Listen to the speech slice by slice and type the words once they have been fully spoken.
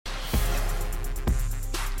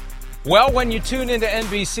Well, when you tune into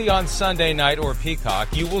NBC on Sunday night or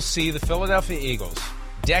Peacock, you will see the Philadelphia Eagles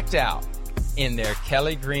decked out in their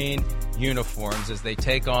Kelly green uniforms as they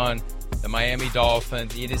take on the Miami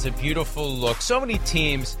Dolphins. It is a beautiful look. So many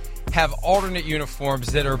teams have alternate uniforms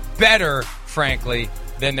that are better, frankly,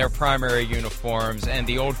 than their primary uniforms. And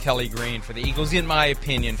the old Kelly green for the Eagles, in my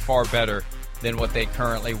opinion, far better than what they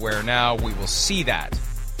currently wear now. We will see that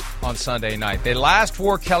on Sunday night. They last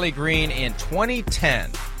wore Kelly green in 2010.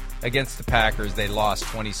 Against the Packers. They lost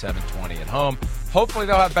 27-20 at home. Hopefully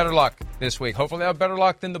they'll have better luck this week. Hopefully they'll have better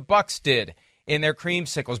luck than the Bucs did in their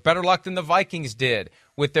creamsicles. Better luck than the Vikings did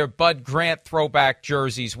with their Bud Grant throwback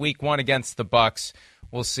jerseys week 1 against the Bucs.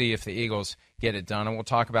 We'll see if the Eagles get it done, and we'll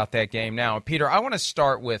talk about that game now. And Peter, I want to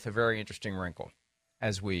start with a very interesting wrinkle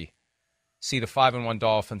as we see the 5-1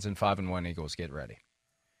 Dolphins and 5-1 Eagles get ready.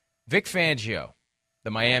 Vic Fangio,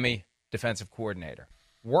 the Miami defensive coordinator,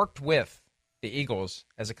 worked with the Eagles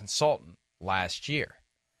as a consultant last year.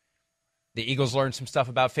 The Eagles learned some stuff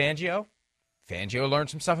about Fangio. Fangio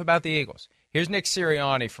learned some stuff about the Eagles. Here's Nick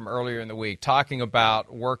Sirianni from earlier in the week talking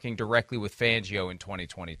about working directly with Fangio in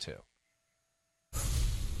 2022.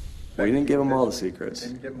 We didn't give him all the secrets.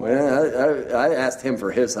 I asked him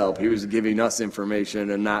for his help. He was giving us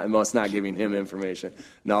information and us not giving him information.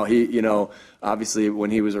 No, obviously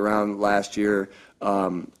when he was around last year,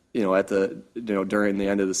 during the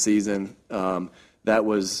end of the season, that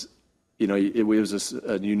was, it was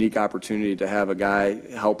a unique opportunity to have a guy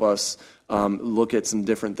help us look at some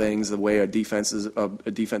different things, the way a defensive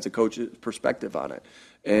coach's perspective on it,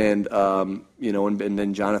 and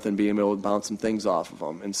then Jonathan being able to bounce some things off of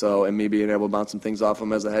him, and me being able to bounce some things off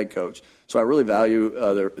him as a head coach. So I really value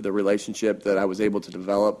the relationship that I was able to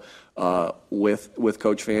develop with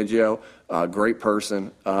Coach Fangio. Great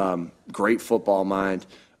person, great football mind.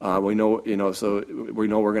 We know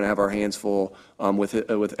we're going to have our hands full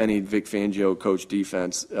with any Vic Fangio coach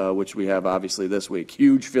defense, which we have obviously this week.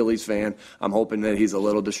 Huge Phillies fan. I'm hoping that he's a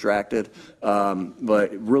little distracted,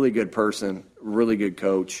 but really good person, really good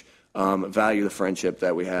coach. Value the friendship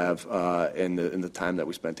that we have in the time that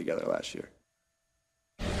we spent together last year.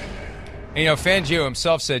 Fangio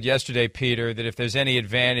himself said yesterday, Peter, that if there's any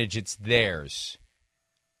advantage, it's theirs.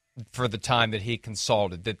 For the time that he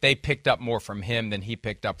consulted, that they picked up more from him than he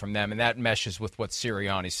picked up from them, and that meshes with what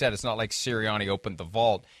Sirianni said. It's not like Sirianni opened the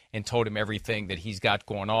vault and told him everything that he's got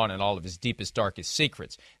going on and all of his deepest, darkest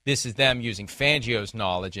secrets. This is them using Fangio's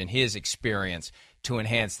knowledge and his experience to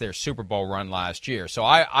enhance their Super Bowl run last year. So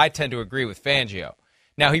I tend to agree with Fangio.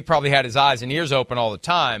 Now, he probably had his eyes and ears open all the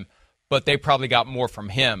time, but they probably got more from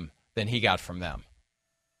him than he got from them.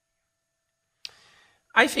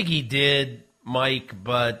 I think he did, Mike,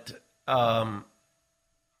 but, I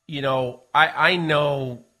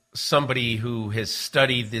know somebody who has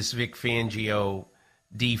studied this Vic Fangio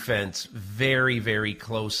defense very, very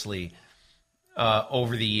closely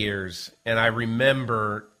over the years. And I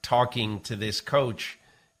remember talking to this coach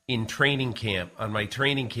in training camp, on my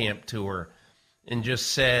training camp tour, and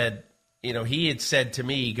just said, he had said to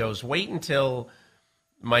me, he goes, wait until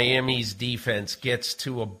Miami's defense gets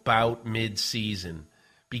to about mid-season,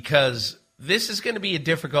 because this is going to be a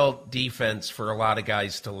difficult defense for a lot of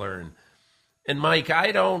guys to learn. And, Mike,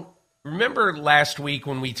 I don't remember last week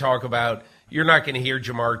when we talk about, you're not going to hear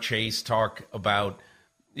Ja'Marr Chase talk about,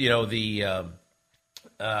 the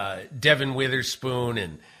Devin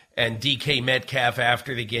Witherspoon and DK Metcalf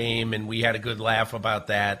after the game, and we had a good laugh about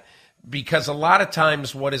that. Because a lot of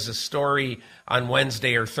times what is a story on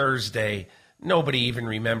Wednesday or Thursday, nobody even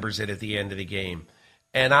remembers it at the end of the game.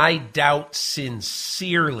 And I doubt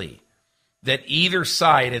sincerely that either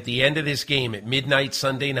side at the end of this game at midnight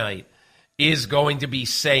Sunday night is going to be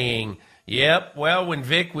saying, yep, well, when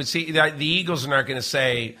Vic was here, the Eagles are not going to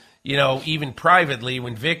say, even privately,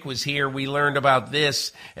 when Vic was here, we learned about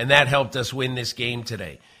this, and that helped us win this game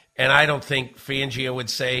today. And I don't think Fangio would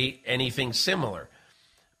say anything similar.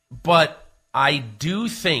 But I do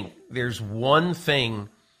think there's one thing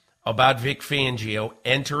about Vic Fangio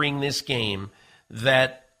entering this game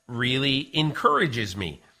that really encourages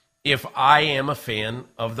me if I am a fan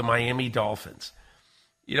of the Miami Dolphins.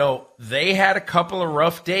 They had a couple of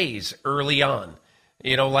rough days early on,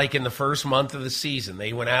 like in the first month of the season.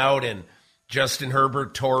 They went out and Justin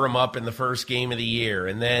Herbert tore them up in the first game of the year.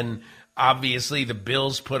 And then, obviously, the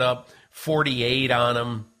Bills put up 48 on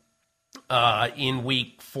them in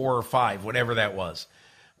week 4 or 5, whatever that was.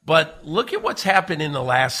 But look at what's happened in the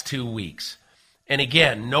last 2 weeks. And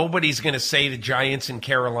again, nobody's going to say the Giants and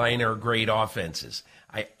Carolina are great offenses.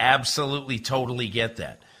 I absolutely, totally get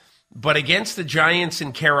that. But against the Giants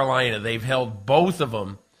and Carolina, they've held both of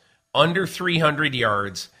them under 300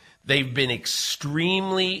 yards. They've been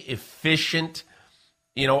extremely efficient,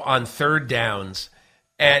 on third downs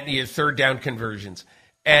and third down conversions.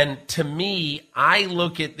 And to me, I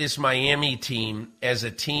look at this Miami team as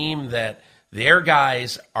a team that their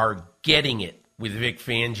guys are getting it with Vic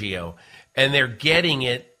Fangio, and they're getting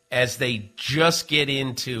it as they just get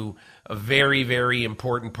into a very, very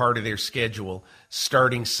important part of their schedule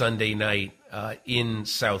starting Sunday night in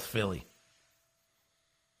South Philly.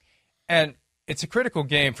 And it's a critical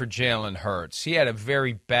game for Jalen Hurts. He had a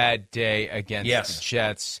very bad day against the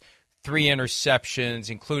Jets. 3 interceptions,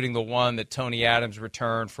 including the one that Tony Adams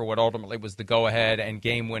returned for what ultimately was the go-ahead and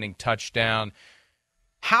game-winning touchdown.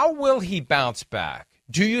 How will he bounce back?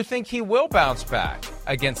 Do you think he will bounce back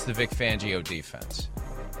against the Vic Fangio defense?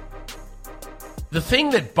 The thing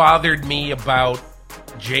that bothered me about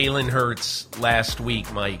Jalen Hurts last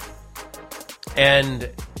week, Mike, and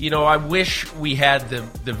I wish we had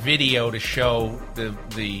the video to show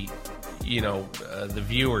the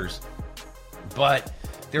viewers, but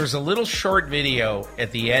there's a little short video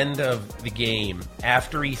at the end of the game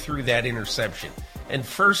after he threw that interception. And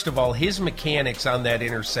first of all, his mechanics on that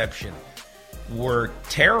interception were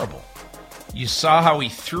terrible. You saw how he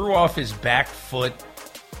threw off his back foot,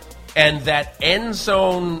 and that end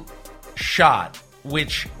zone shot,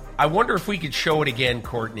 which I wonder if we could show it again,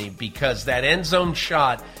 Courtney, because that end zone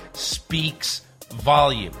shot speaks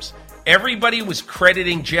volumes. Everybody was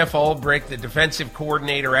crediting Jeff Ulbrich, the defensive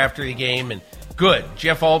coordinator, after the game, and good.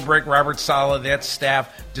 Jeff Ulbrich, Robert Saleh, that staff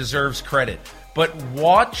deserves credit. But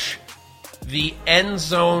watch the end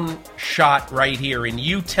zone shot right here, and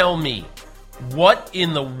you tell me, what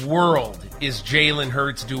in the world is Jalen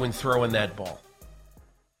Hurts doing throwing that ball?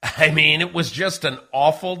 I mean, it was just an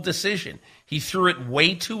awful decision. He threw it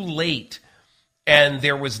way too late, and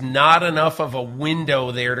there was not enough of a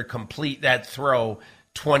window there to complete that throw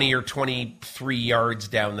 20 or 23 yards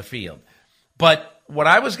down the field. But what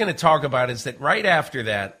I was going to talk about is that right after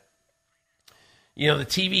that, the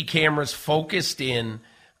TV cameras focused in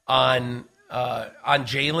on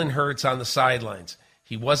Jalen Hurts on the sidelines.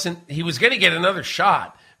 He was going to get another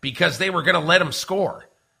shot because they were going to let him score.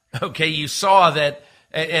 Okay, you saw that,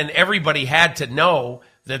 and everybody had to know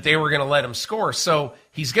that they were going to let him score. So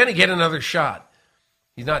he's going to get another shot.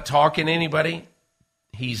 He's not talking to anybody.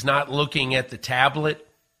 He's not looking at the tablet.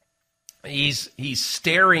 He's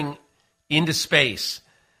staring into space.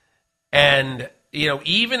 And,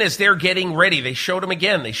 even as they're getting ready, they showed him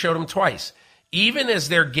again. They showed him twice. Even as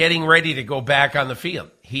they're getting ready to go back on the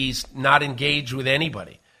field, he's not engaged with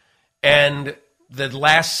anybody. And the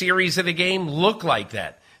last series of the game looked like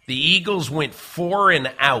that. The Eagles went 4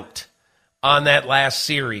 and out on that last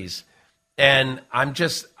series. And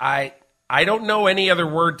I don't know any other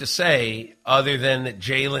word to say other than that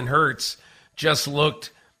Jalen Hurts just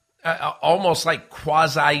looked almost like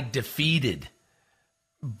quasi-defeated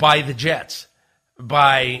by the Jets,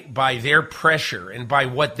 by their pressure and by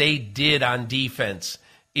what they did on defense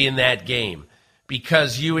in that game.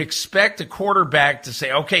 Because you expect a quarterback to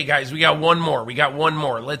say, okay, guys, we got one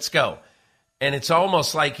more, let's go. And it's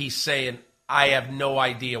almost like he's saying, I have no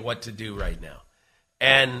idea what to do right now.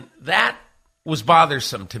 And that was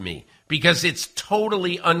bothersome to me because it's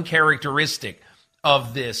totally uncharacteristic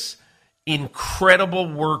of this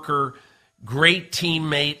incredible worker, great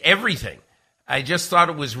teammate, everything. I just thought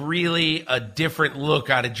it was really a different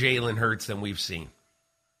look out of Jalen Hurts than we've seen.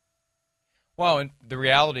 Well, and the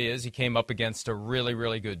reality is he came up against a really,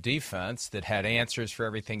 really good defense that had answers for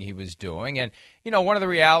everything he was doing. And, one of the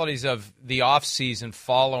realities of the offseason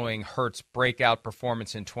following Hurts' breakout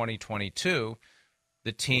performance in 2022,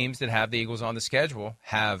 the teams that have the Eagles on the schedule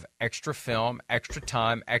have extra film, extra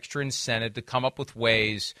time, extra incentive to come up with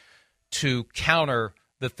ways to counter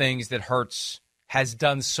the things that Hurts has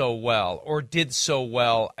done so well or did so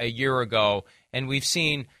well a year ago. And we've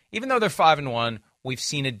seen, even though they're 5-1, we've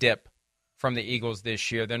seen a dip from the Eagles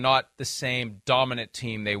this year. They're not the same dominant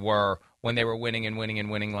team they were when they were winning and winning and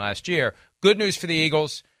winning last year. Good news for the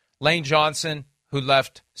Eagles. Lane Johnson, who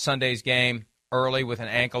left Sunday's game early with an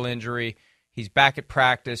ankle injury, he's back at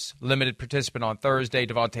practice, limited participant on Thursday.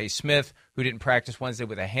 Davante Smith, who didn't practice Wednesday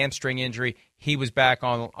with a hamstring injury, he was back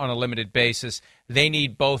on a limited basis. They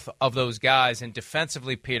need both of those guys. And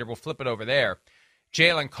defensively, Peter, we'll flip it over there.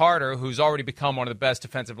 Jalen Carter, who's already become one of the best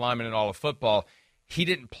defensive linemen in all of football, he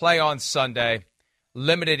didn't play on Sunday,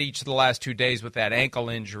 limited each of the last 2 days with that ankle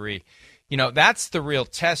injury. That's the real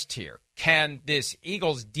test here. Can this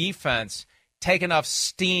Eagles defense take enough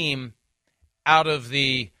steam out of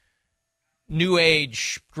the new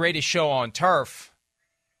age greatest show on turf,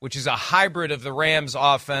 which is a hybrid of the Rams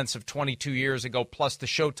offense of 22 years ago plus the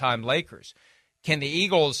Showtime Lakers? Can the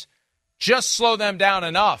Eagles just slow them down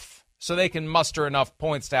enough so they can muster enough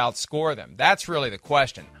points to outscore them? That's really the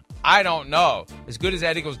question. I don't know. As good as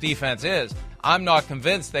that Eagles defense is, I'm not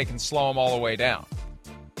convinced they can slow them all the way down.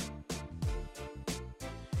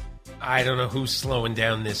 I don't know who's slowing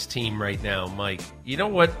down this team right now, Mike. You know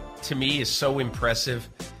what to me is so impressive?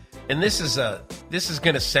 And this is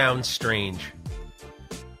going to sound strange,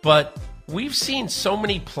 but we've seen so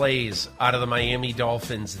many plays out of the Miami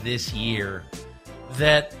Dolphins this year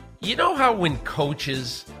that, you know how when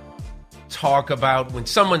coaches talk about, when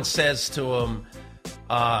someone says to them,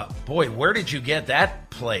 boy, where did you get that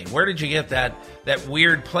play? Where did you get that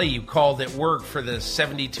weird play you called at work for the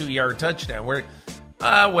 72-yard touchdown?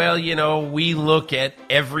 Well, you know, we look at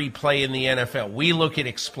every play in the NFL. We look at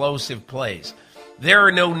explosive plays. There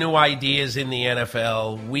are no new ideas in the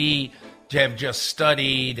NFL. We have just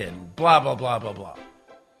studied and blah, blah, blah, blah, blah.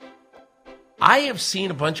 I have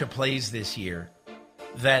seen a bunch of plays this year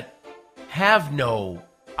that have no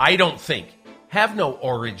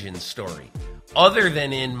origin story other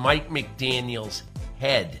than in Mike McDaniel's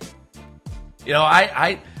head. You know,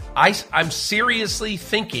 I'm seriously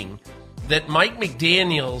thinking that Mike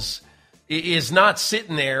McDaniels is not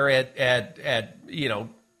sitting there at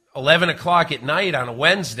 11 o'clock at night on a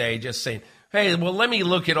Wednesday just saying, hey, well, let me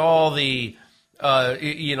look at all the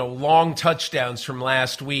long touchdowns from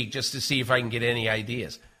last week just to see if I can get any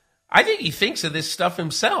ideas. I think he thinks of this stuff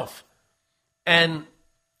himself, and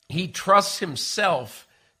he trusts himself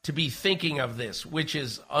to be thinking of this, which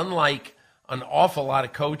is unlike an awful lot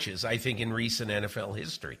of coaches, I think, in recent NFL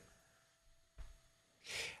history.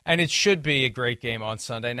 And it should be a great game on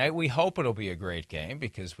Sunday night. We hope it'll be a great game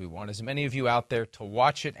because we want as many of you out there to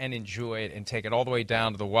watch it and enjoy it and take it all the way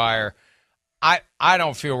down to the wire. I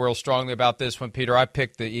don't feel real strongly about this one, Peter. I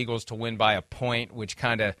picked the Eagles to win by a point, which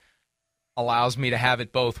kind of allows me to have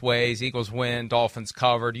it both ways. Eagles win, Dolphins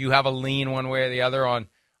cover. Do you have a lean one way or the other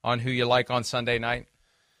on who you like on Sunday night?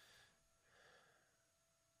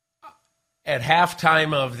 At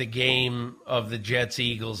halftime of the game, of the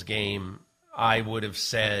Jets-Eagles game, I would have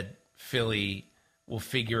said Philly will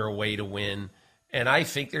figure a way to win. And I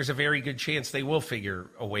think there's a very good chance they will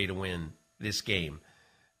figure a way to win this game.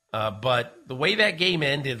 But the way that game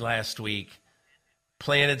ended last week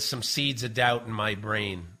planted some seeds of doubt in my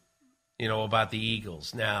brain, about the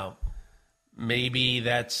Eagles. Now, maybe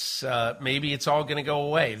it's all going to go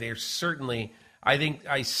away. There's certainly,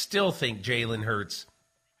 I still think Jalen Hurts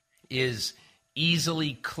is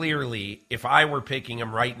easily, clearly, if I were picking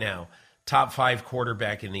him right now, top 5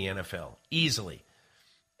 quarterback in the NFL, easily.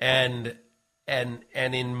 And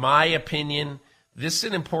in my opinion, this is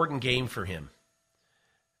an important game for him.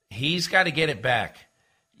 He's got to get it back.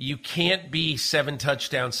 You can't be 7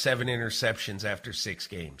 touchdowns, 7 interceptions after 6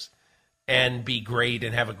 games and be great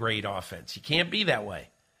and have a great offense. You can't be that way.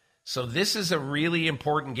 So this is a really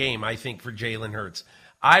important game, I think, for Jalen Hurts.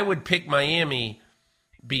 I would pick Miami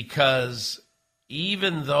because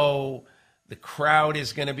even though the crowd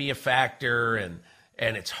is going to be a factor and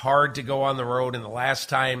it's hard to go on the road, and the last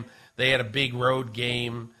time they had a big road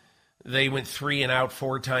game, they went 3 and out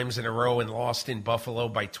 4 times in a row and lost in Buffalo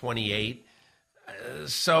by 28.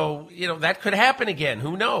 So, that could happen again.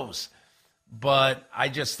 Who knows? But I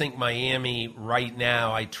just think Miami right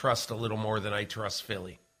now, I trust a little more than I trust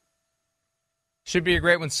Philly. Should be a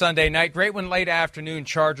great one Sunday night. Great one late afternoon,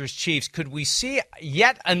 Chargers-Chiefs. Could we see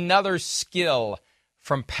yet another skill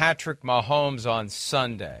from Patrick Mahomes on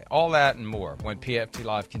Sunday? All that and more when PFT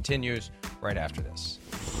Live continues right after this.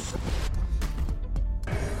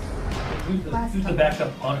 Who's the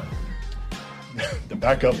backup punter? The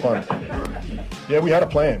backup punter. Yeah, we had a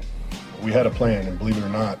plan. And believe it or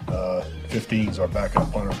not, 15's our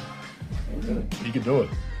backup punter. He could do it.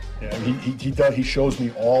 Yeah, he does. He shows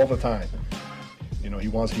me all the time. He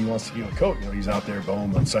wants to be a coach. He's out there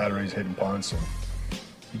going on Saturdays hitting punts, and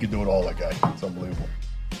he could do it all. That guy, it's unbelievable.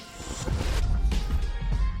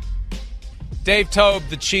 Dave Tobe,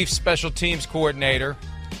 the Chiefs special teams coordinator.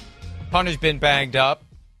 Punter's been banged up.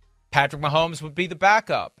 Patrick Mahomes would be the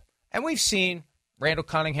backup. And we've seen Randall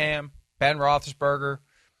Cunningham, Ben Roethlisberger,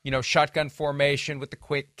 shotgun formation with the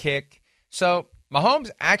quick kick. So Mahomes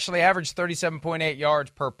actually averaged 37.8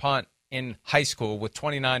 yards per punt in high school with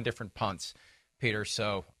 29 different punts, Peter.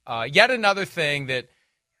 So yet another thing that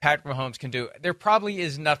Patrick Mahomes can do. There probably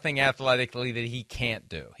is nothing athletically that he can't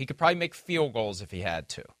do. He could probably make field goals if he had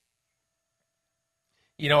to.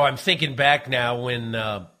 I'm thinking back now when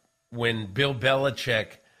Bill Belichick,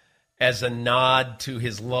 as a nod to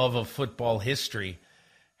his love of football history,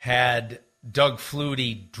 had Doug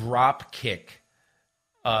Flutie drop kick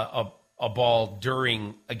a ball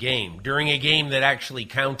during a game that actually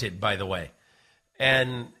counted, by the way.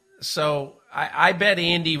 And So I bet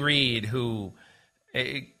Andy Reid, who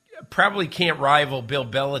probably can't rival Bill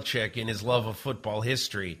Belichick in his love of football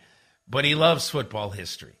history, but he loves football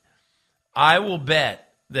history. I will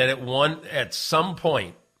bet that at some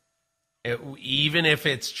point, even if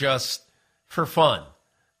it's just for fun,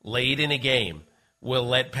 late in a game, we'll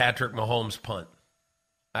let Patrick Mahomes punt.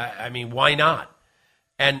 I mean, why not?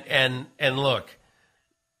 And look,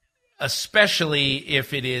 especially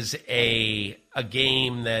if it is a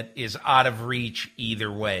game that is out of reach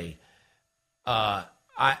either way. I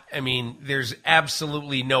mean, there's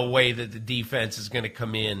absolutely no way that the defense is going to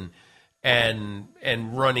come in and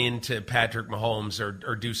run into Patrick Mahomes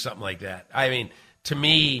or do something like that. I mean, to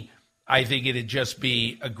me, I think it'd just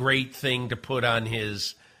be a great thing to put on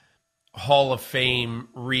his Hall of Fame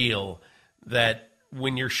reel that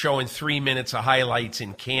when you're showing 3 minutes of highlights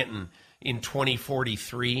in Canton in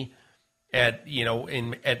 2043 at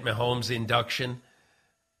Mahomes' induction,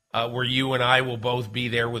 where you and I will both be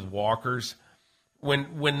there with walkers.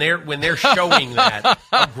 When they're showing that,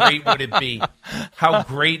 how great would it be? How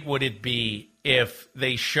great would it be if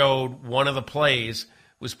they showed one of the plays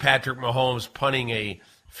was Patrick Mahomes punting a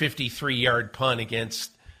 53-yard punt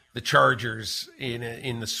against the Chargers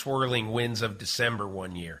in the swirling winds of December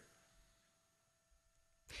one year?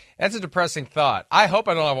 That's a depressing thought. I hope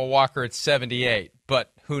I don't have a walker at 78,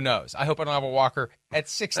 but who knows? I hope I don't have a walker at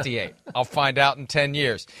 68. I'll find out in 10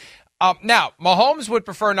 years. Now, Mahomes would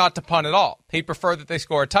prefer not to punt at all. He'd prefer that they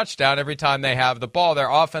score a touchdown every time they have the ball. Their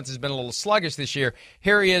offense has been a little sluggish this year.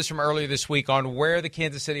 Here he is from earlier this week on where the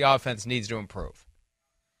Kansas City offense needs to improve.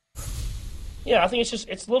 Yeah, I think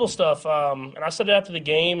it's little stuff. And I said it after the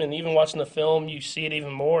game, and even watching the film, you see it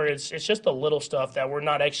even more. It's just the little stuff that we're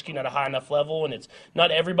not executing at a high enough level, and it's not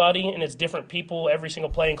everybody, and it's different people every single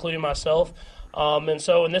play, including myself. And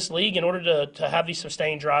so in this league, in order to have these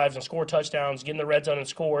sustained drives and score touchdowns, get in the red zone and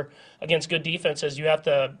score against good defenses, you have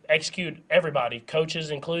to execute everybody,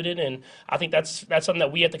 coaches included. And I think that's something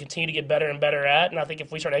that we have to continue to get better and better at. And I think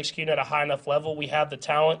if we start executing at a high enough level, we have the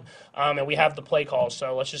talent and we have the play calls.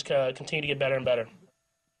 So let's just continue to get better and better.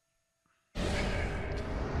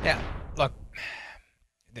 Yeah, look,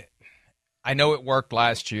 I know it worked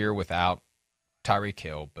last year without Tyreek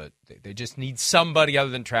Hill, but they just need somebody other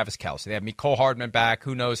than Travis Kelce. They have Mecole Hardman back.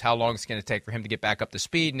 Who knows how long it's going to take for him to get back up to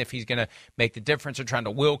speed and if he's going to make the difference. They're trying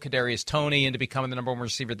to will Kadarius Toney into becoming the number one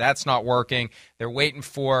receiver. That's not working. They're waiting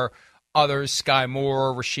for others, Sky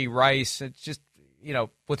Moore, Rashee Rice. It's just,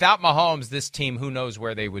 without Mahomes, this team, who knows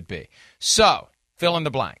where they would be. So, fill in the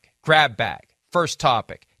blank. Grab bag. First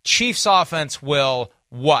topic. Chiefs offense will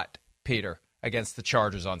what, Peter, against the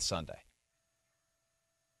Chargers on Sunday?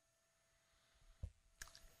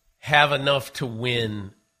 Have enough to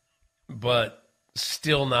win, but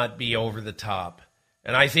still not be over the top.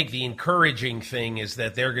 And I think the encouraging thing is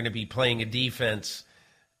that they're going to be playing a defense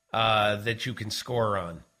that you can score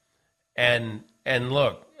on. And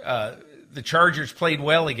look, the Chargers played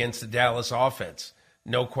well against the Dallas offense,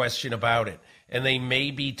 no question about it. And they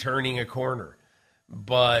may be turning a corner,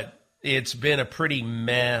 but it's been a pretty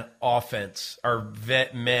meh offense or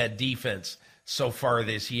meh defense so far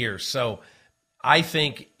this year. So I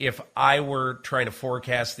think if I were trying to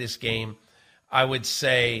forecast this game, I would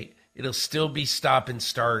say it'll still be stop and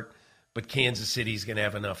start, but Kansas City's going to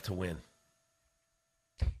have enough to win.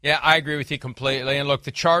 Yeah, I agree with you completely. And look,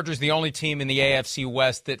 the Chargers, the only team in the AFC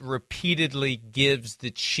West that repeatedly gives the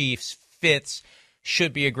Chiefs fits,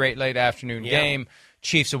 should be a great late afternoon game.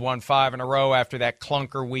 Chiefs have won 5 in a row after that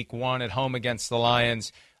clunker week 1 at home against the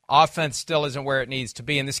Lions. Offense still isn't where it needs to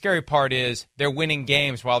be. And the scary part is they're winning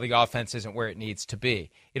games while the offense isn't where it needs to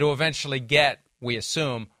be. It'll eventually get, we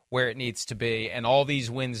assume, where it needs to be. And all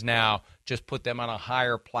these wins now just put them on a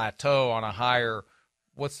higher plateau, on a higher,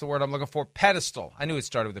 what's the word I'm looking for? Pedestal. I knew it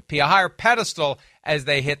started with a P. A higher pedestal as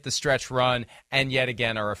they hit the stretch run and yet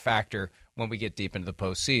again are a factor when we get deep into the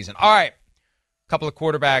postseason. All right, a couple of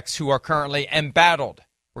quarterbacks who are currently embattled.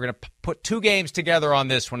 We're going to put 2 games together on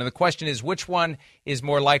this one, and the question is which one is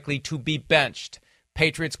more likely to be benched?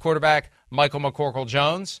 Patriots quarterback Michael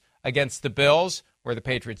McCorkle-Jones against the Bills, where the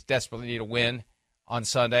Patriots desperately need a win on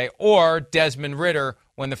Sunday, or Desmond Ridder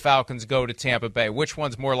when the Falcons go to Tampa Bay. Which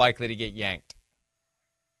one's more likely to get yanked?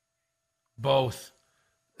 Both.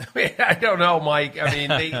 I mean, I don't know, Mike. I mean,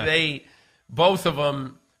 they both of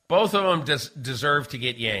them deserve to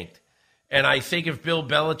get yanked. And I think if Bill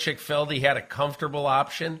Belichick felt he had a comfortable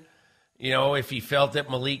option, if he felt that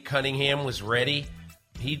Malik Cunningham was ready,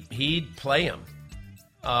 he'd play him.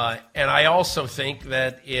 And I also think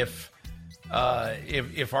that if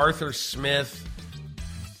Arthur Smith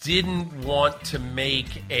didn't want to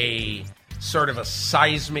make a sort of a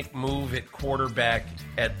seismic move at quarterback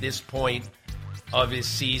at this point of his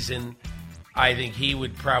season, I think he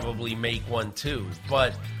would probably make one too.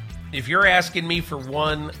 But if you're asking me for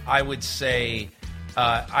one, I would say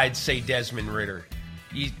I'd say Desmond Ridder.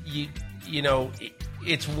 You know,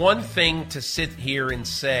 it's one thing to sit here and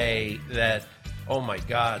say that, oh my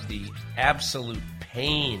God, the absolute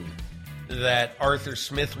pain that Arthur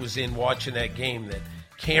Smith was in watching that game, that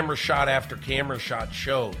camera shot after camera shot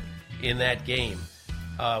showed in that game,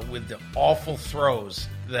 with the awful throws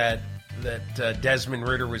that Desmond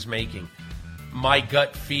Ridder was making. My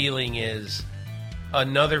gut feeling is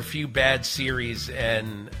another few bad series,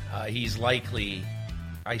 and he's likely,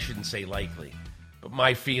 I shouldn't say likely, but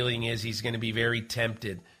my feeling is he's going to be very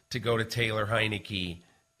tempted to go to Taylor Heineke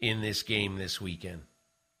in this game this weekend.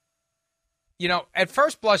 You know, at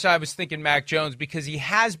first blush, I was thinking Mac Jones because he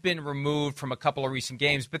has been removed from a couple of recent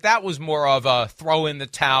games, but that was more of a throw in the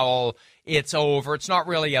towel, it's over. It's not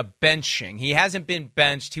really a benching. He hasn't been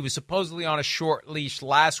benched. He was supposedly on a short leash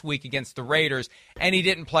last week against the Raiders, and he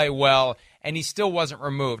didn't play well, and he still wasn't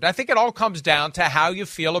removed. I think it all comes down to how you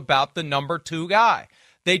feel about the number 2 guy.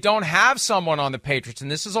 They don't have someone on the Patriots,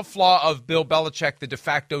 and this is a flaw of Bill Belichick, the de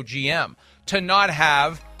facto GM, to not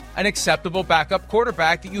have an acceptable backup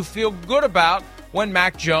quarterback that you feel good about when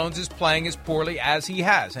Mac Jones is playing as poorly as he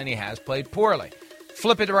has, and he has played poorly.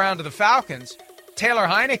 Flip it around to the Falcons. Taylor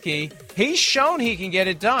Heineke, he's shown he can get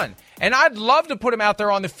it done, and I'd love to put him out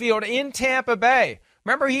there on the field in Tampa Bay.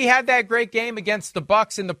 Remember, he had that great game against the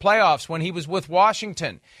Bucs in the playoffs when he was with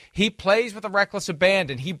Washington. He plays with a reckless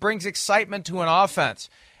abandon. He brings excitement to an offense,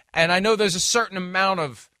 and I know there's a certain amount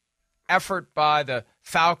of effort by the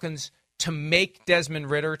Falcons to make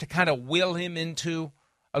Desmond Ridder, to kind of will him into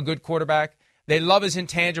a good quarterback. They love his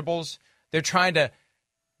intangibles. They're trying to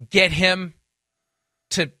get him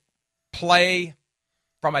to play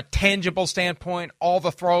from a tangible standpoint, all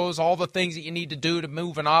the throws, all the things that you need to do to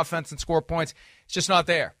move an offense and score points. It's just not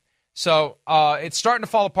there. So it's starting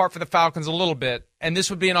to fall apart for the Falcons a little bit, and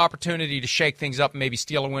this would be an opportunity to shake things up and maybe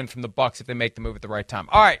steal a win from the Bucs if they make the move at the right time.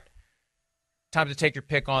 All right. Time to take your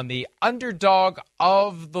pick on the underdog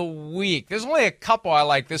of the week. There's only a couple I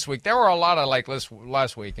like this week. There were a lot I liked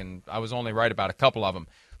last week, and I was only right about a couple of them.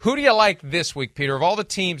 Who do you like this week, Peter? Of all the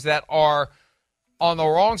teams that are on the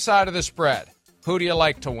wrong side of the spread, who do you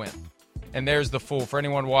like to win? And there's the full, for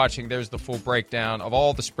anyone watching, there's the full breakdown of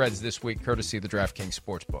all the spreads this week, courtesy of the DraftKings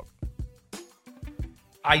Sportsbook.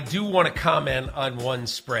 I do want to comment on one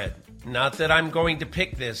spread. Not that I'm going to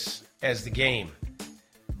pick this as the game,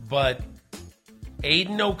 but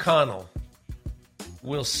Aiden O'Connell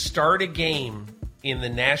will start a game in the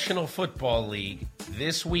National Football League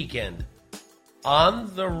this weekend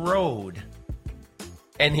on the road,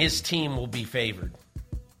 and his team will be favored.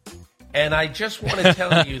 And I just want to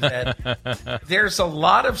tell you that there's a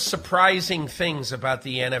lot of surprising things about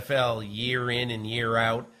the NFL year in and year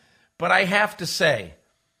out, but I have to say,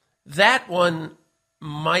 that one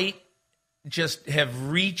might just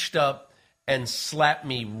have reached up and slapped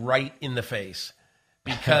me right in the face.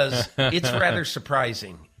 Because it's rather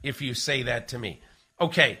surprising if you say that to me.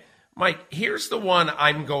 Okay, Mike, here's the one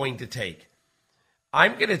I'm going to take.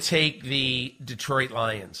 I'm going to take the Detroit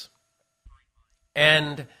Lions.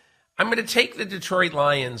 And I'm going to take the Detroit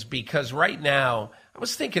Lions because right now, I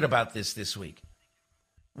was thinking about this week.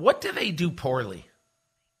 What do they do poorly?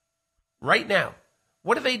 Right now,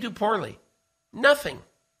 what do they do poorly? Nothing.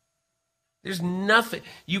 There's nothing.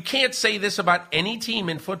 You can't say this about any team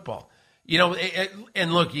in football. You know,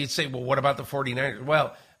 and look, you'd say, well, what about the 49ers?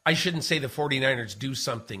 Well, I shouldn't say the 49ers do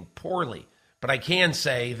something poorly, but I can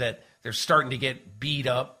say that they're starting to get beat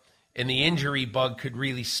up, and the injury bug could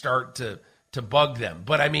really start to bug them.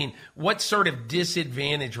 But, I mean, what sort of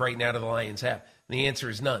disadvantage right now do the Lions have? And the answer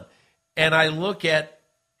is none. And I look at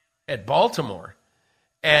Baltimore,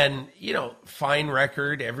 and, you know, fine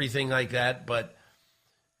record, everything like that, but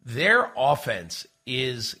their offense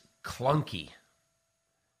is clunky.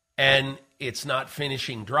 And it's not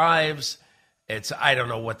finishing drives. I don't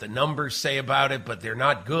know what the numbers say about it, but they're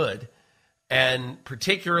not good. And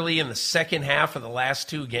particularly in the second half of the last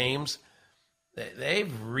 2 games,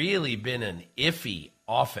 they've really been an iffy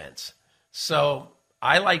offense. So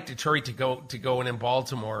I like Detroit to go into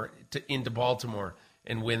Baltimore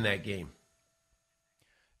and win that game.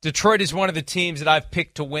 Detroit is one of the teams that I've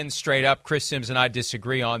picked to win straight up. Chris Sims and I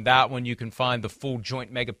disagree on that one. You can find the full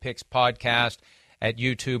Joint Mega Picks podcast at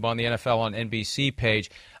YouTube on the NFL on NBC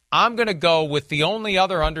page. I'm going to go with the only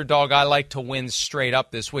other underdog I like to win straight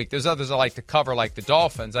up this week. There's others I like to cover, like the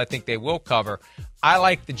Dolphins. I think they will cover. I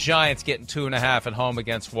like the Giants getting 2.5 at home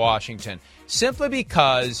against Washington, simply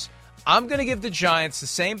because I'm going to give the Giants the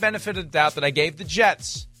same benefit of the doubt that I gave the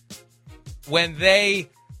Jets when they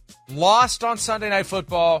lost on Sunday Night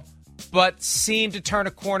Football but seemed to turn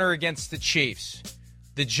a corner against the Chiefs.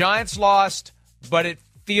 The Giants lost, but it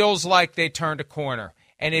feels like they turned a corner.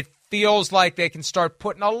 And it feels like they can start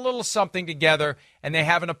putting a little something together, and they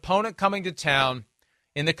have an opponent coming to town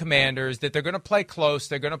in the Commanders that they're going to play close,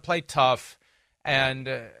 they're going to play tough, and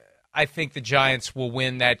I think the Giants will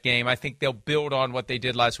win that game. I think they'll build on what they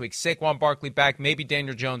did last week. Saquon Barkley back, maybe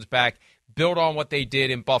Daniel Jones back, build on what they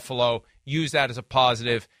did in Buffalo, use that as a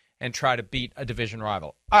positive, and try to beat a division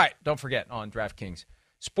rival. All right, don't forget on DraftKings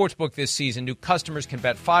Sportsbook this season, new customers can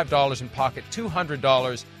bet $5 and pocket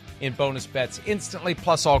 $200 in bonus bets instantly,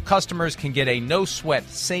 plus all customers can get a no-sweat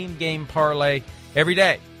same-game parlay every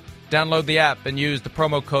day. Download the app and use the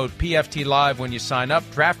promo code PFTLive when you sign up.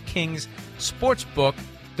 DraftKings Sportsbook,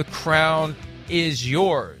 the crown is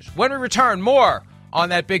yours. When we return, more on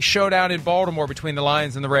that big showdown in Baltimore between the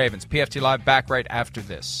Lions and the Ravens. PFT Live back right after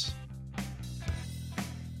this.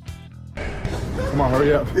 Come on,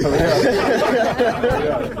 hurry up. Hurry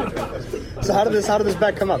up. So how did this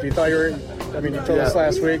bet come up? You thought you were, you told us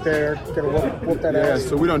last week they're going to whoop that ass. Yeah,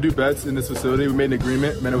 so we don't do bets in this facility. We made an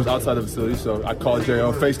agreement. Man, it was outside the facility, so I called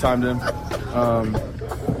J.O., FaceTimed him,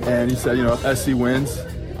 and he said, if SC wins,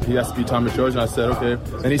 he has to be Thomas George, and I said, okay.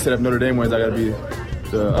 And he said if Notre Dame wins, I got to be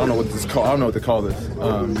I don't know what this call. I don't know what to call this.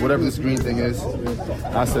 Whatever this green thing is.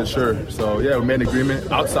 I said sure. So yeah, we made an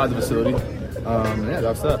agreement outside the facility.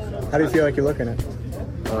 That's that. How do you feel like you're looking at?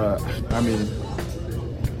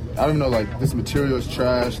 I don't know. Like this material is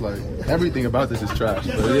trash. Like everything about this is trash.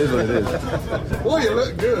 But it is what it is. Boy, you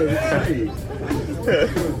look good.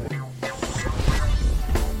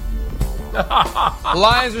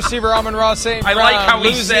 Lions receiver Amon-Ra St. Brown I like how he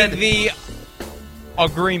losing said the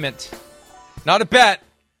agreement. Not a bet,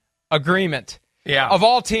 agreement. Yeah. Of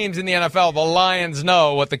all teams in the NFL, the Lions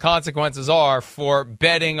know what the consequences are for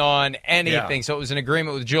betting on anything. Yeah. So it was an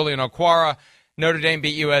agreement with Julian Okwara. Notre Dame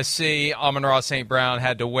beat USC. Amon-Ra St. Brown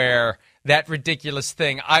had to wear that ridiculous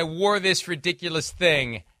thing. I wore this ridiculous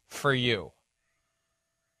thing for you.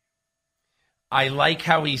 I like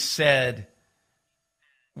how he said,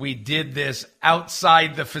 we did this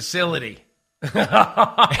outside the facility.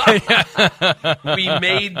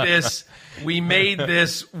 We made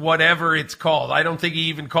this whatever it's called. I don't think he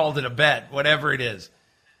even called it a bet, whatever it is.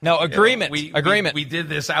 No, agreement. Agreement. We did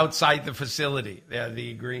this outside the facility. Yeah,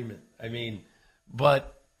 the agreement.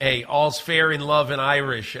 But hey, all's fair in love and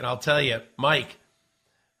Irish. And I'll tell you, Mike,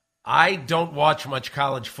 I don't watch much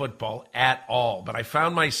college football at all, but I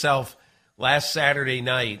found myself last Saturday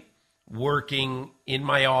night working in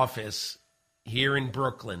my office here in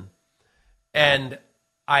Brooklyn, and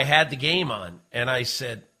I had the game on, and I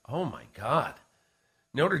said, oh, my God,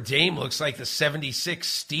 Notre Dame looks like the 76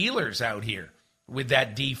 Steelers out here with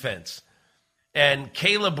that defense. And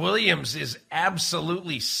Caleb Williams is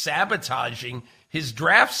absolutely sabotaging his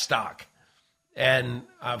draft stock. And,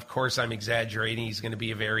 of course, I'm exaggerating. He's going to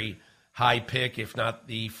be a very high pick, if not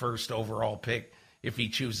the first overall pick, if he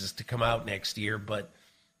chooses to come out next year. But,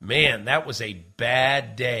 man, that was a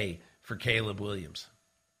bad day for Caleb Williams.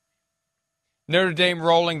 Notre Dame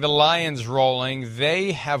rolling, the Lions rolling.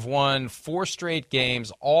 They have won 4 straight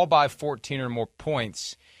games, all by 14 or more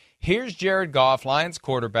points. Here's Jared Goff, Lions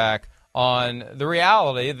quarterback, on the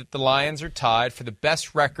reality that the Lions are tied for the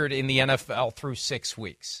best record in the NFL through 6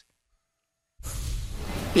 weeks.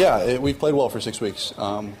 Yeah, we've played well for 6 weeks.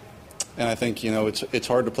 And I think, it's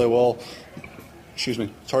hard to play well.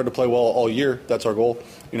 It's hard to play well all year. That's our goal.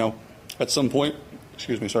 At some point,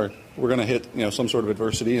 we're going to hit, some sort of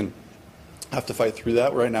adversity and have to fight through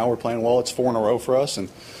that. Right now we're playing well. It's 4 in a row for us, and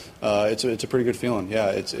it's a pretty good feeling. Yeah,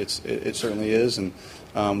 it certainly is, and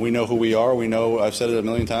we know who we are. We know, I've said it a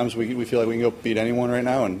million times, we feel like we can go beat anyone right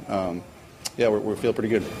now, and we feel pretty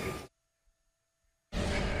good.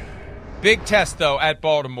 Big test, though, at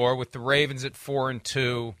Baltimore with the Ravens at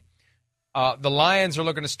 4-2. The Lions are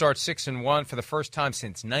looking to start 6-1 for the first time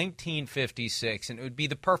since 1956, and it would be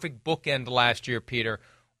the perfect bookend last year, Peter,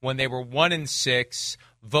 when they were 1-6.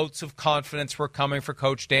 Votes of confidence were coming for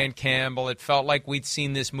Coach Dan Campbell. It felt like we'd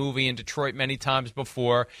seen this movie in Detroit many times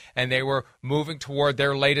before, and they were moving toward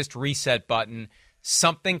their latest reset button.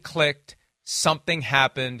 Something clicked. Something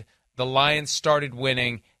happened. The Lions started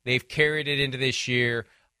winning. They've carried it into this year.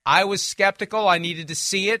 I was skeptical. I needed to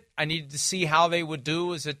see it. I needed to see how they would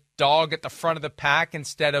do as a dog at the front of the pack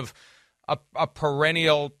instead of a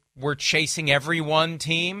perennial we're chasing everyone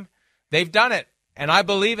team. They've done it, and I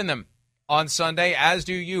believe in them on Sunday, as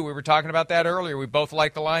do you. We were talking about that earlier. We both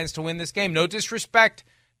like the Lions to win this game. No disrespect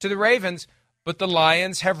to the Ravens, but the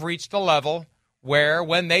Lions have reached the level where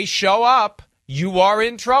when they show up, you are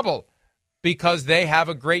in trouble because they have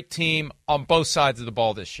a great team on both sides of the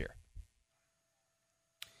ball this year.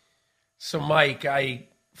 So, Mike, I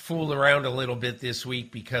fooled around a little bit this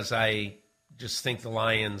week because I just think the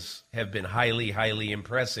Lions have been highly, highly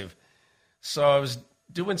impressive. So I was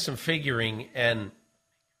doing some figuring, and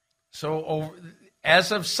so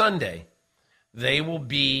as of Sunday, they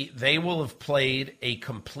will have played a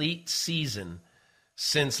complete season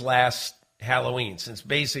since last Halloween, since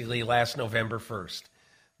basically last November 1st.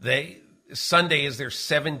 Sunday is their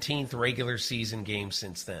 17th regular season game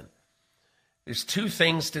since then. There's two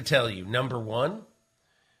things to tell you. Number one,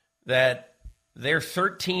 that they're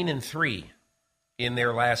 13-3 in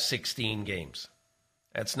their last 16 games.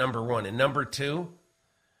 That's number one. And number two,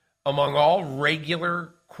 among all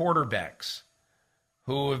regular quarterbacks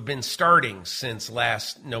who have been starting since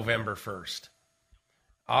last November 1st,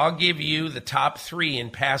 I'll give you the top three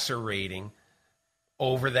in passer rating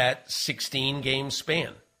over that 16-game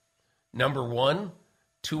span. Number one,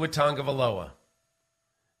 Tua Tagovailoa.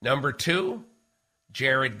 Number two,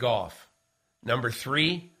 Jared Goff. Number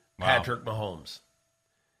three, Patrick Mahomes.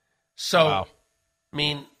 So, I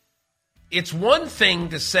mean, it's one thing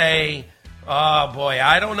to say, oh, boy,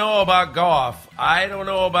 I don't know about Goff. I don't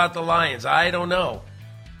know about the Lions. I don't know.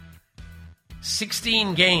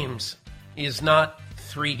 16 games is not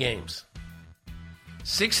 3 games.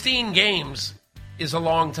 16 games is a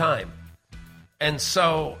long time. And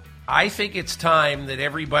so I think it's time that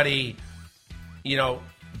everybody,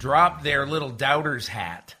 drop their little doubter's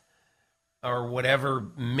hat or whatever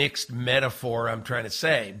mixed metaphor I'm trying to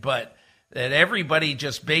say, but that everybody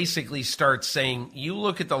just basically starts saying, you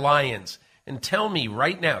look at the Lions and tell me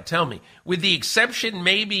right now, with the exception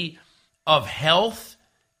maybe of health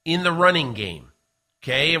in the running game,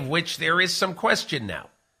 okay, of which there is some question now,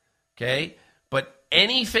 okay, but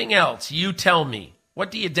anything else, you tell me, what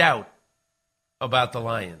do you doubt about the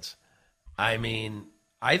Lions? I mean,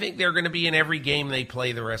 I think they're going to be in every game they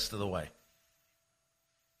play the rest of the way.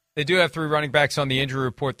 They do have 3 running backs on the injury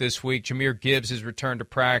report this week. Jahmyr Gibbs has returned to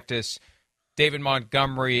practice. David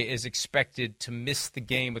Mongomery is expected to miss the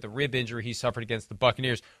game with a rib injury he suffered against the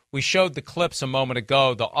Buccaneers. We showed the clips a moment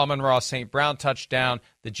ago, the Amon-Ra St. Brown touchdown,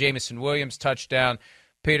 the Jameson Williams touchdown.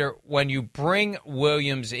 Peter, when you bring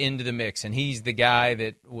Williams into the mix, and he's the guy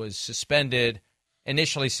that was suspended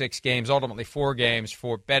initially 6 games, ultimately 4 games,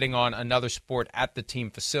 for betting on another sport at the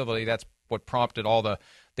team facility. That's what prompted all the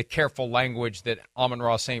careful language that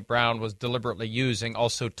Amon-Ra St. Brown was deliberately using,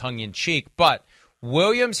 also tongue-in-cheek. But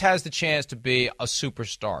Williams has the chance to be a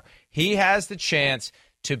superstar. He has the chance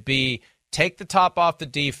to take the top off the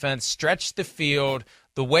defense, stretch the field,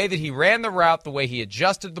 the way that he ran the route, the way he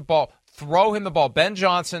adjusted the ball, throw him the ball. Ben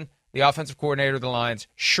Johnson, the offensive coordinator of the Lions,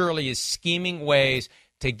 surely is scheming ways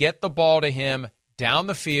to get the ball to him down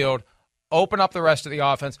the field, open up the rest of the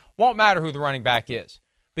offense. Won't matter who the running back is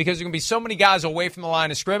because there can be so many guys away from the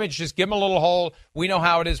line of scrimmage. Just give them a little hole. We know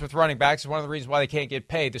how it is with running backs. It's one of the reasons why they can't get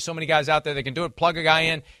paid. There's so many guys out there that can do it. Plug a guy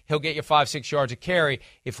in, he'll get you 5-6 yards of carry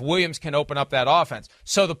if Williams can open up that offense.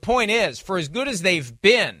 So the point is, for as good as they've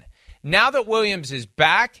been, now that Williams is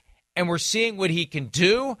back and we're seeing what he can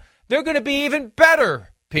do, they're going to be even better,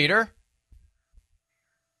 Peter.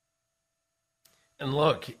 And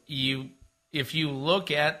look, if you look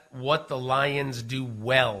at what the Lions do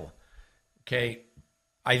well, okay,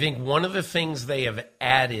 I think one of the things they have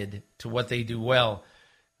added to what they do well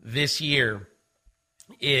this year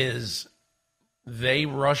is they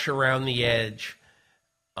rush around the edge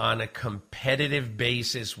on a competitive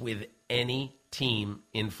basis with any team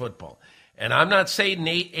in football. And I'm not saying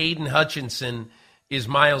Aiden Hutchinson is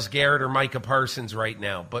Myles Garrett or Micah Parsons right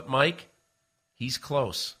now, but Mike, he's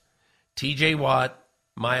close. TJ Watt,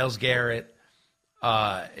 Myles Garrett,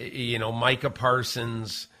 Micah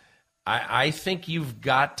Parsons. I think you've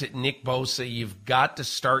got to, Nick Bosa, you've got to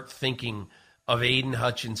start thinking of Aiden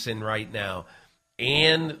Hutchinson right now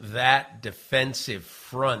and that defensive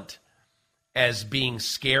front as being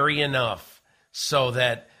scary enough so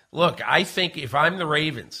that, look, I think if I'm the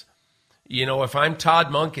Ravens, if I'm Todd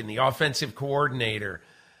Monken, the offensive coordinator,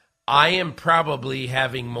 I am probably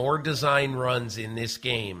having more design runs in this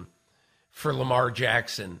game for Lamar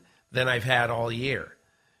Jackson than I've had all year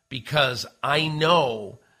because I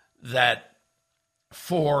know that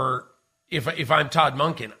if I'm Todd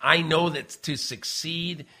Monken, I know that to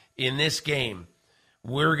succeed in this game,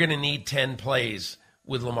 we're going to need 10 plays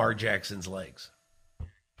with Lamar Jackson's legs.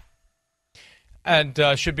 And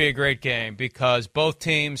should be a great game because both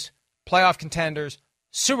teams, playoff contenders,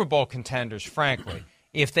 Super Bowl contenders, frankly.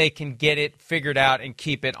 if they can get it figured out and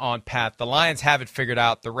keep it on path. The Lions have it figured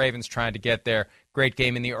out. The Ravens trying to get there. Great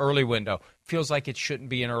game in the early window. Feels like it shouldn't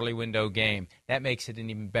be an early window game. That makes it an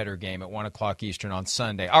even better game at 1 o'clock Eastern on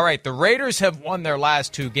Sunday. All right, the Raiders have won their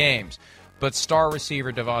last 2 games, but star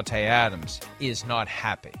receiver Davante Adams is not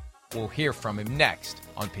happy. We'll hear from him next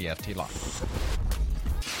on PFT Live.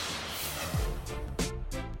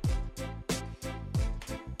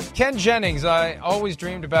 Ken Jennings, I always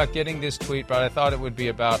dreamed about getting this tweet, but I thought it would be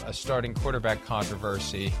about a starting quarterback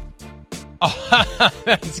controversy. Oh,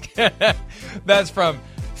 that's from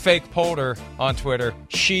Fake Polder on Twitter.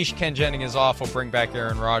 Sheesh, Ken Jennings is awful. Bring back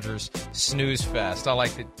Aaron Rodgers. Snooze fest. I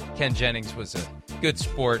like that Ken Jennings was a good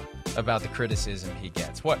sport about the criticism he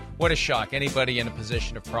gets. What a shock. Anybody in a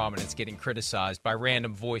position of prominence getting criticized by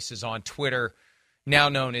random voices on Twitter, now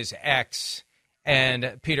known as X.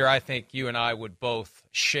 And, Peter, I think you and I would both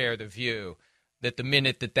share the view that the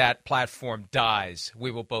minute that platform dies, we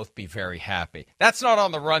will both be very happy. That's not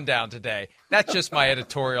on the rundown today. That's just my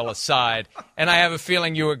editorial aside, and I have a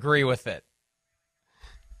feeling you agree with it.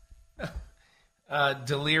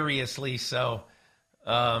 Deliriously so.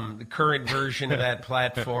 The current version of that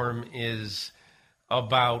platform is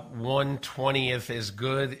about 1/20th as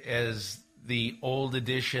good as the old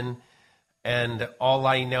edition, and all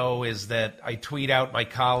I know is that I tweet out my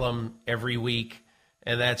column every week,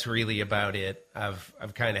 and that's really about it. I've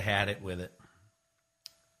kind of had it with it.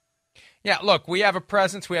 Yeah, look, we have a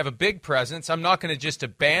presence. We have a big presence. I'm not going to just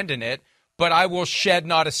abandon it, but I will shed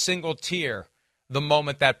not a single tear the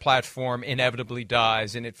moment that platform inevitably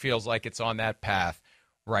dies, and it feels like it's on that path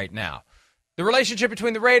right now. The relationship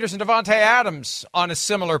between the Raiders and Davante Adams on a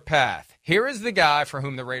similar path. Here is the guy for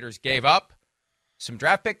whom the Raiders gave up some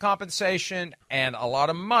draft pick compensation and a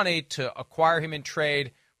lot of money to acquire him in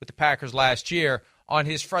trade with the Packers last year on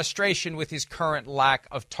his frustration with his current lack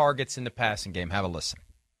of targets in the passing game. Have a listen.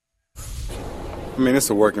 I mean,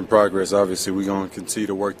 it's a work in progress. Obviously, we're going to continue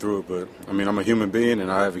to work through it. But, I mean, I'm a human being,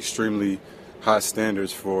 and I have extremely high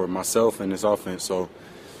standards for myself and this offense. So,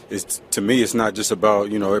 to me, it's not just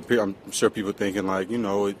about, I'm sure people thinking like,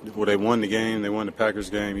 well, they won the game, they won the Packers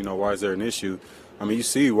game, why is there an issue? I mean, you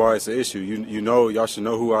see why it's an issue. Y'all should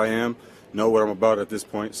know who I am, know what I'm about at this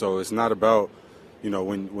point. So it's not about,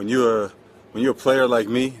 when you're a player like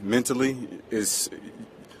me, mentally,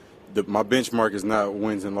 my benchmark is not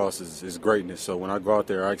wins and losses, it's greatness. So when I go out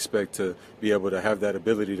there, I expect to be able to have that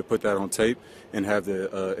ability to put that on tape and have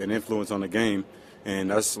an influence on the game.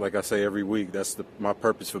 And that's, like I say every week, that's my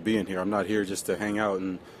purpose for being here. I'm not here just to hang out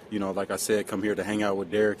and, like I said, come here to hang out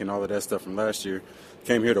with Derek and all of that stuff from last year.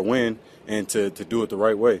 Came here to win and to do it the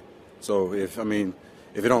right way. So if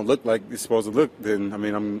it don't look like it's supposed to look, then,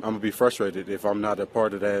 I'm going to be frustrated if I'm not a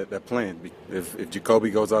part of that plan. If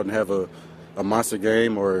Jacoby goes out and have a monster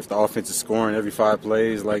game, or if the offense is scoring every 5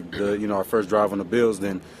 plays like our first drive on the Bills,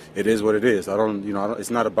 then it is what it is.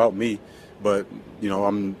 It's not about me. But,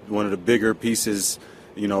 I'm one of the bigger pieces,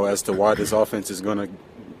 as to why this offense is going to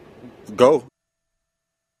go.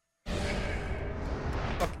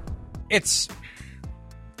 It's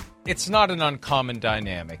not an uncommon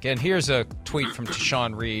dynamic. And here's a tweet from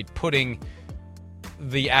Tashawn Reed putting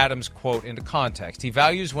the Adams quote into context. He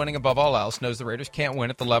values winning above all else, knows the Raiders can't win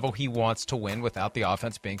at the level he wants to win without the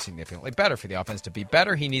offense being significantly better. For the offense to be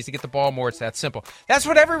better, he needs to get the ball more. It's that simple. That's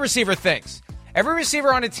what every receiver thinks. Every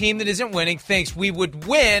receiver on a team that isn't winning thinks we would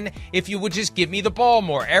win if you would just give me the ball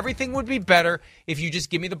more. Everything would be better if you just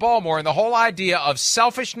give me the ball more. And the whole idea of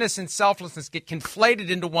selfishness and selflessness get conflated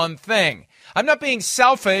into one thing. I'm not being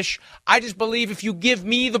selfish. I just believe if you give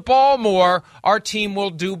me the ball more, our team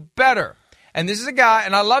will do better. And this is a guy,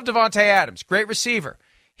 and I love Davante Adams, great receiver.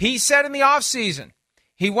 He said in the offseason,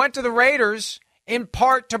 he went to the Raiders in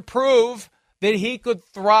part to prove that he could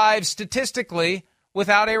thrive statistically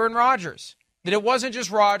without Aaron Rodgers. That it wasn't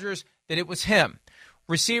just Rodgers, that it was him.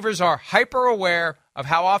 Receivers are hyper aware of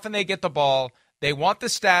how often they get the ball. They want the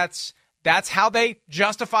stats. That's how they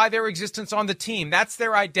justify their existence on the team. That's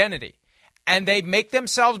their identity. And they make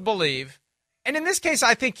themselves believe, and in this case,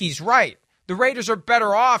 I think he's right. The Raiders are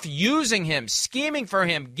better off using him, scheming for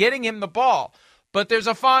him, getting him the ball. But there's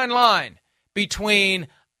a fine line between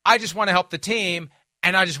I just want to help the team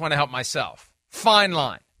and I just want to help myself. Fine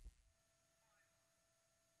line.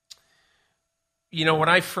 When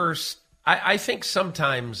I think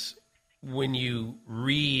sometimes when you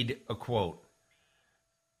read a quote,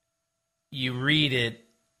 you read it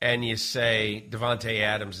and you say Davante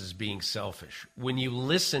Adams is being selfish. When you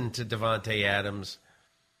listen to Davante Adams,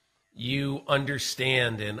 you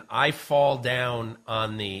understand, and I fall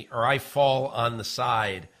on the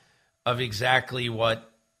side of exactly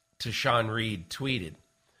what Tashawn Reed tweeted.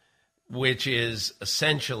 which is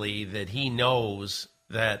essentially that he knows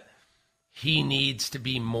that he needs to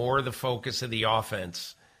be more the focus of the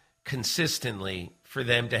offense consistently for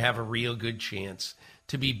them to have a real good chance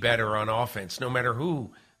to be better on offense, no matter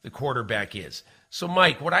who the quarterback is. So,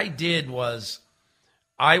 Mike, what I did was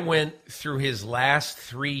I went through his last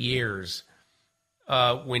 3 years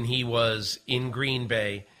when he was in Green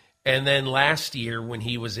Bay, and then last year when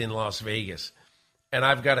he was in Las Vegas. And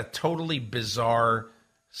I've got a totally bizarre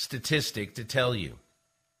statistic to tell you.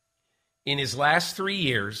 In his last 3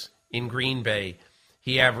 years in Green Bay,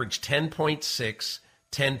 he averaged 10.6,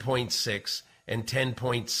 10.6, and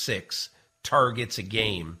 10.6 targets a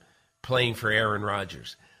game playing for Aaron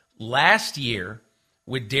Rodgers. Last year,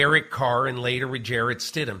 with Derek Carr and later with Jarrett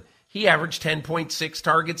Stidham, he averaged 10.6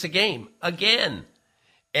 targets a game again.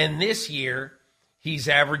 And this year, he's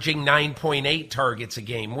averaging 9.8 targets a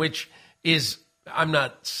game, which is, I'm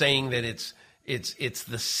not saying that it's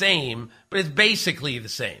the same, but it's basically the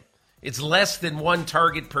same. It's less than 1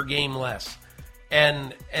 target per game less.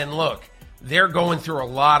 And look, they're going through a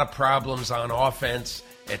lot of problems on offense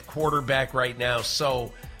at quarterback right now,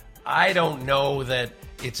 so I don't know that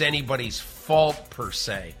it's anybody's fault per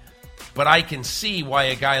se, but I can see why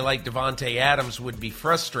a guy like Davante Adams would be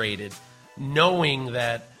frustrated knowing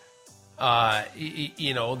that,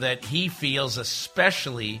 that he feels,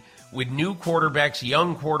 especially with new quarterbacks,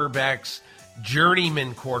 young quarterbacks,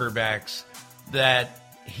 journeyman quarterbacks, that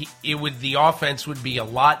the offense would be a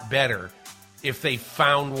lot better if they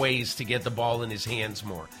found ways to get the ball in his hands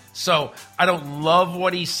more. So I don't love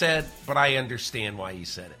what he said, but I understand why he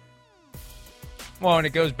said it. Well, and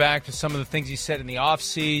it goes back to some of the things he said in the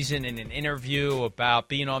offseason in an interview about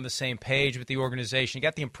being on the same page with the organization. You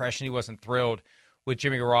got the impression he wasn't thrilled with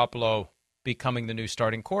Jimmy Garoppolo becoming the new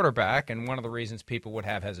starting quarterback, and one of the reasons people would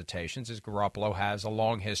have hesitations is Garoppolo has a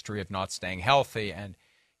long history of not staying healthy, and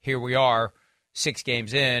here we are, 6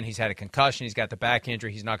 games in, he's had a concussion, he's got the back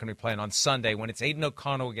injury, he's not going to be playing on Sunday when it's Aiden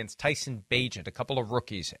O'Connell against Tyson Bagent, a couple of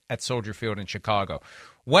rookies at Soldier Field in Chicago.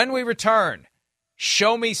 When we return,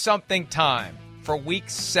 show me something time for Week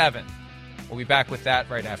 7. We'll be back with that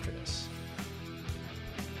right after this.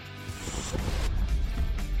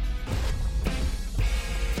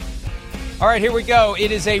 All right, here we go.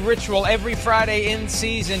 It is a ritual every Friday in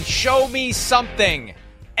season. Show me something,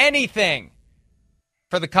 anything,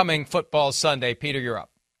 for the coming football Sunday. Peter, you're up.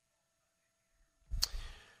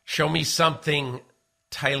 Show me something,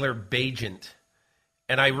 Tyler Bagent.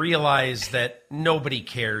 And I realize that nobody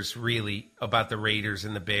cares really about the Raiders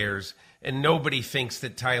and the Bears, and nobody thinks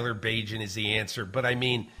that Tyler Bagent is the answer. But, I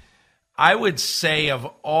mean, I would say of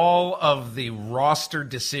all of the roster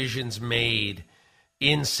decisions made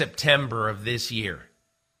in September of this year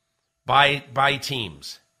by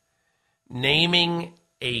teams, naming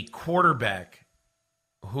a quarterback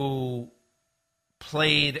who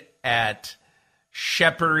played at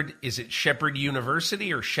Shepherd, is it Shepherd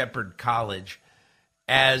University or Shepherd College,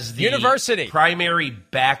 as the University primary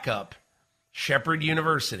backup, Shepherd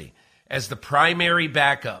University, as the primary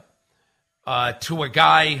backup to a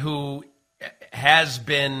guy who has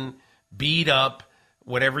been beat up,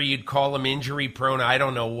 whatever you'd call him, injury prone, I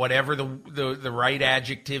don't know, whatever the right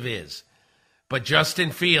adjective is. But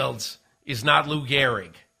Justin Fields is not Lou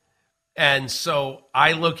Gehrig. And so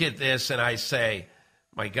I look at this and I say,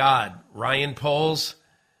 my God, Ryan Poles,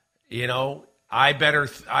 I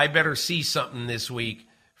better see something this week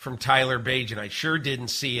from Tyler Bagent. I sure didn't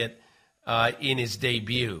see it in his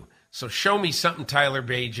debut. So show me something, Tyler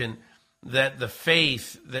Bagent, that the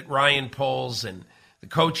faith that Ryan Poles and the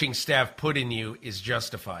coaching staff put in you is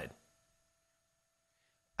justified.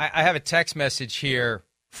 I have a text message here,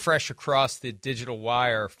 fresh across the digital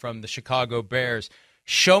wire from the Chicago Bears.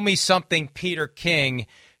 Show me something, Peter King.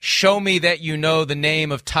 Show me that you know the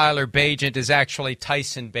name of Tyler Bagent is actually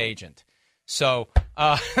Tyson Bagent. So,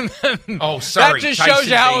 oh, that sorry. just Tyson shows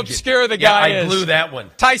you how Bagent. obscure the guy is. I blew that one.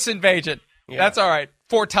 Tyson Bagent. Yeah. That's all right.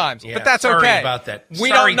 4 times, but that's sorry okay. About that. We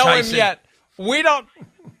sorry, don't know Tyson. him yet. We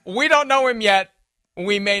don't know him yet.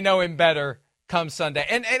 We may know him better come Sunday.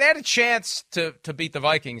 And they had a chance to beat the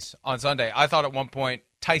Vikings on Sunday. I thought at one point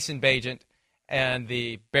Tyson Bagent and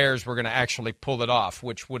the Bears were going to actually pull it off,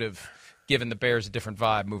 which would have given the Bears a different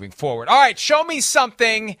vibe moving forward. All right, show me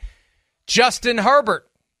something. Justin Herbert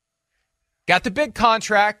got the big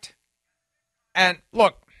contract. And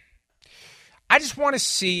look, I just want to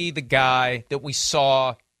see the guy that we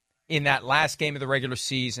saw in that last game of the regular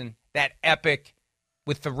season, that epic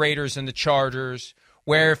with the Raiders and the Chargers,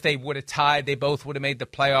 where if they would have tied, they both would have made the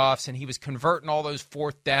playoffs, and he was converting all those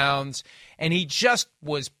 4th downs, and he just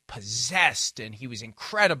was possessed, and he was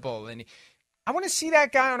incredible, and I want to see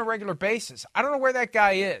that guy on a regular basis. I don't know where that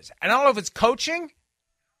guy is. And I don't know if it's coaching.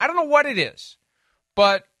 I don't know what it is.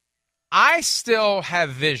 But I still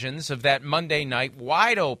have visions of that Monday night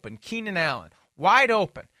wide open, Keenan Allen, wide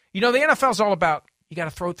open. You know, the NFL's all about you got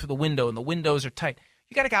to throw it through the window, and the windows are tight.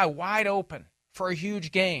 You got a guy wide open for a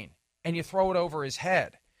huge gain, and you throw it over his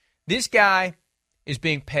head. This guy is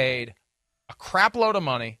being paid a crap load of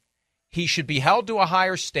money. He should be held to a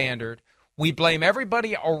higher standard. We blame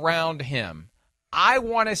everybody around him. I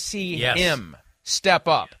want to see him step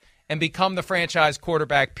up and become the franchise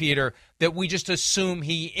quarterback, Peter, that we just assume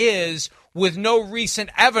he is with no recent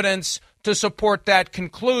evidence to support that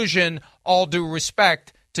conclusion, all due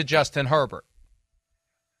respect to Justin Herbert.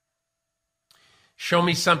 Show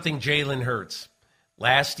me something Jalen Hurts.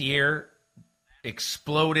 Last year,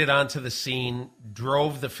 exploded onto the scene,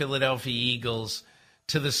 drove the Philadelphia Eagles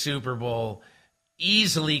to the Super Bowl,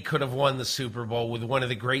 easily could have won the Super Bowl with one of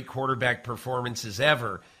the great quarterback performances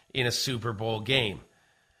ever in a Super Bowl game.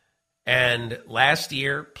 And last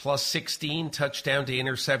year, plus 16 touchdown to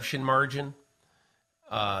interception margin,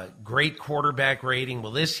 great quarterback rating.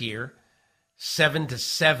 Well, this year,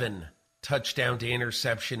 7-7 touchdown to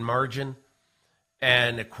interception margin,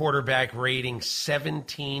 and a quarterback rating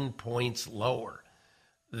 17 points lower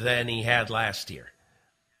than he had last year.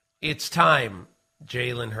 It's time,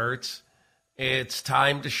 Jalen Hurts. It's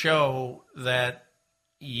time to show that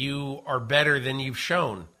you are better than you've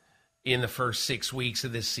shown in the first 6 weeks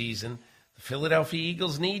of this season. The Philadelphia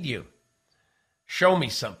Eagles need you. Show me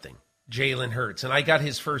something, Jalen Hurts. And I got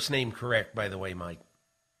his first name correct, by the way, Mike.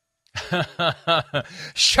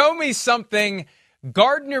 Show me something,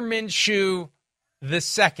 Gardner Minshew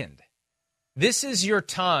II. This is your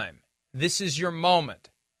time. This is your moment.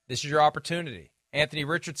 This is your opportunity. Anthony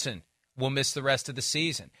Richardson will miss the rest of the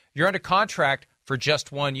season. You're under contract for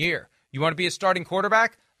just 1 year. You want to be a starting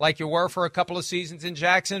quarterback like you were for a couple of seasons in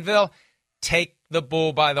Jacksonville? Take the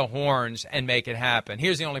bull by the horns and make it happen.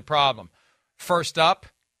 Here's the only problem. First up,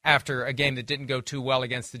 after a game that didn't go too well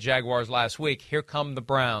against the Jaguars last week, here come the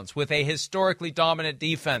Browns with a historically dominant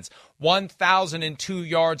defense. 1,002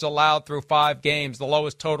 yards allowed through 5 games, the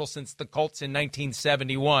lowest total since the Colts in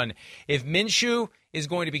 1971. If Minshew is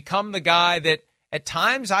going to become the guy that at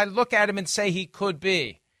times I look at him and say he could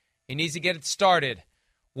be, he needs to get it started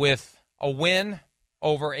with a win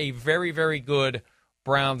over a very, very good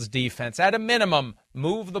Browns defense. At a minimum,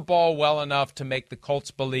 move the ball well enough to make the Colts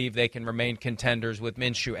believe they can remain contenders with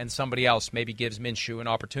Minshew, and somebody else maybe gives Minshew an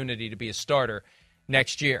opportunity to be a starter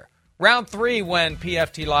next year. Round 3 when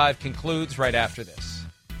PFT Live concludes right after this.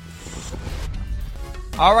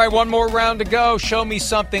 All right, one more round to go. Show me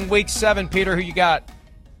something. Week 7, Peter, who you got?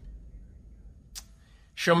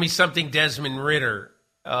 Show me something, Desmond Ridder.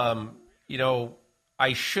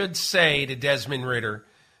 I should say to Desmond Ridder,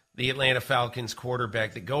 the Atlanta Falcons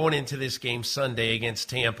quarterback, that going into this game Sunday against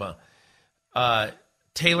Tampa,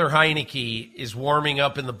 Taylor Heineke is warming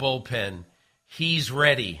up in the bullpen. He's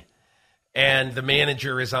ready, and the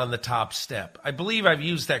manager is on the top step. I believe I've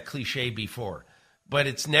used that cliche before, but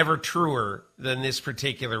it's never truer than this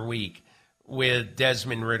particular week with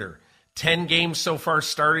Desmond Ridder. 10 games so far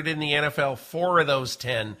started in the NFL, 4 of those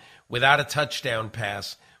 10 without a touchdown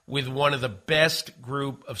pass, with one of the best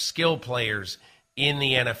group of skill players in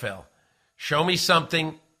the NFL. Show me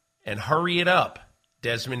something and hurry it up,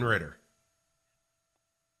 Desmond Ridder.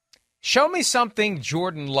 Show me something,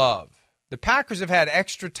 Jordan Love. The Packers have had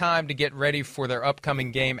extra time to get ready for their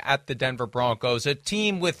upcoming game at the Denver Broncos, a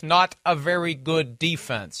team with not a very good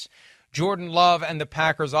defense. Jordan Love and the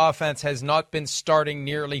Packers offense has not been starting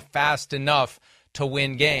nearly fast enough to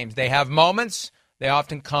win games. They have moments. They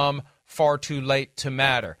often come far too late to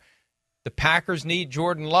matter. The Packers need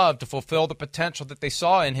Jordan Love to fulfill the potential that they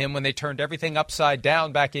saw in him when they turned everything upside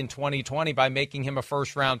down back in 2020 by making him a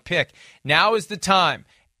first-round pick. Now is the time.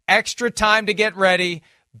 Extra time to get ready.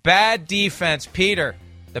 Bad defense. Peter,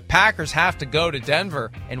 the Packers have to go to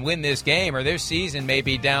Denver and win this game, or their season may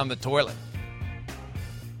be down the toilet.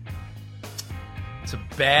 It's a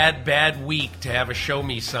bad week to have a show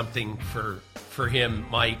me something for him,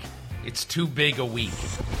 Mike. It's too big a week.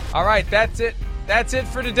 All right, that's it. That's it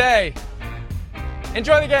for today.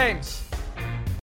 Enjoy the games.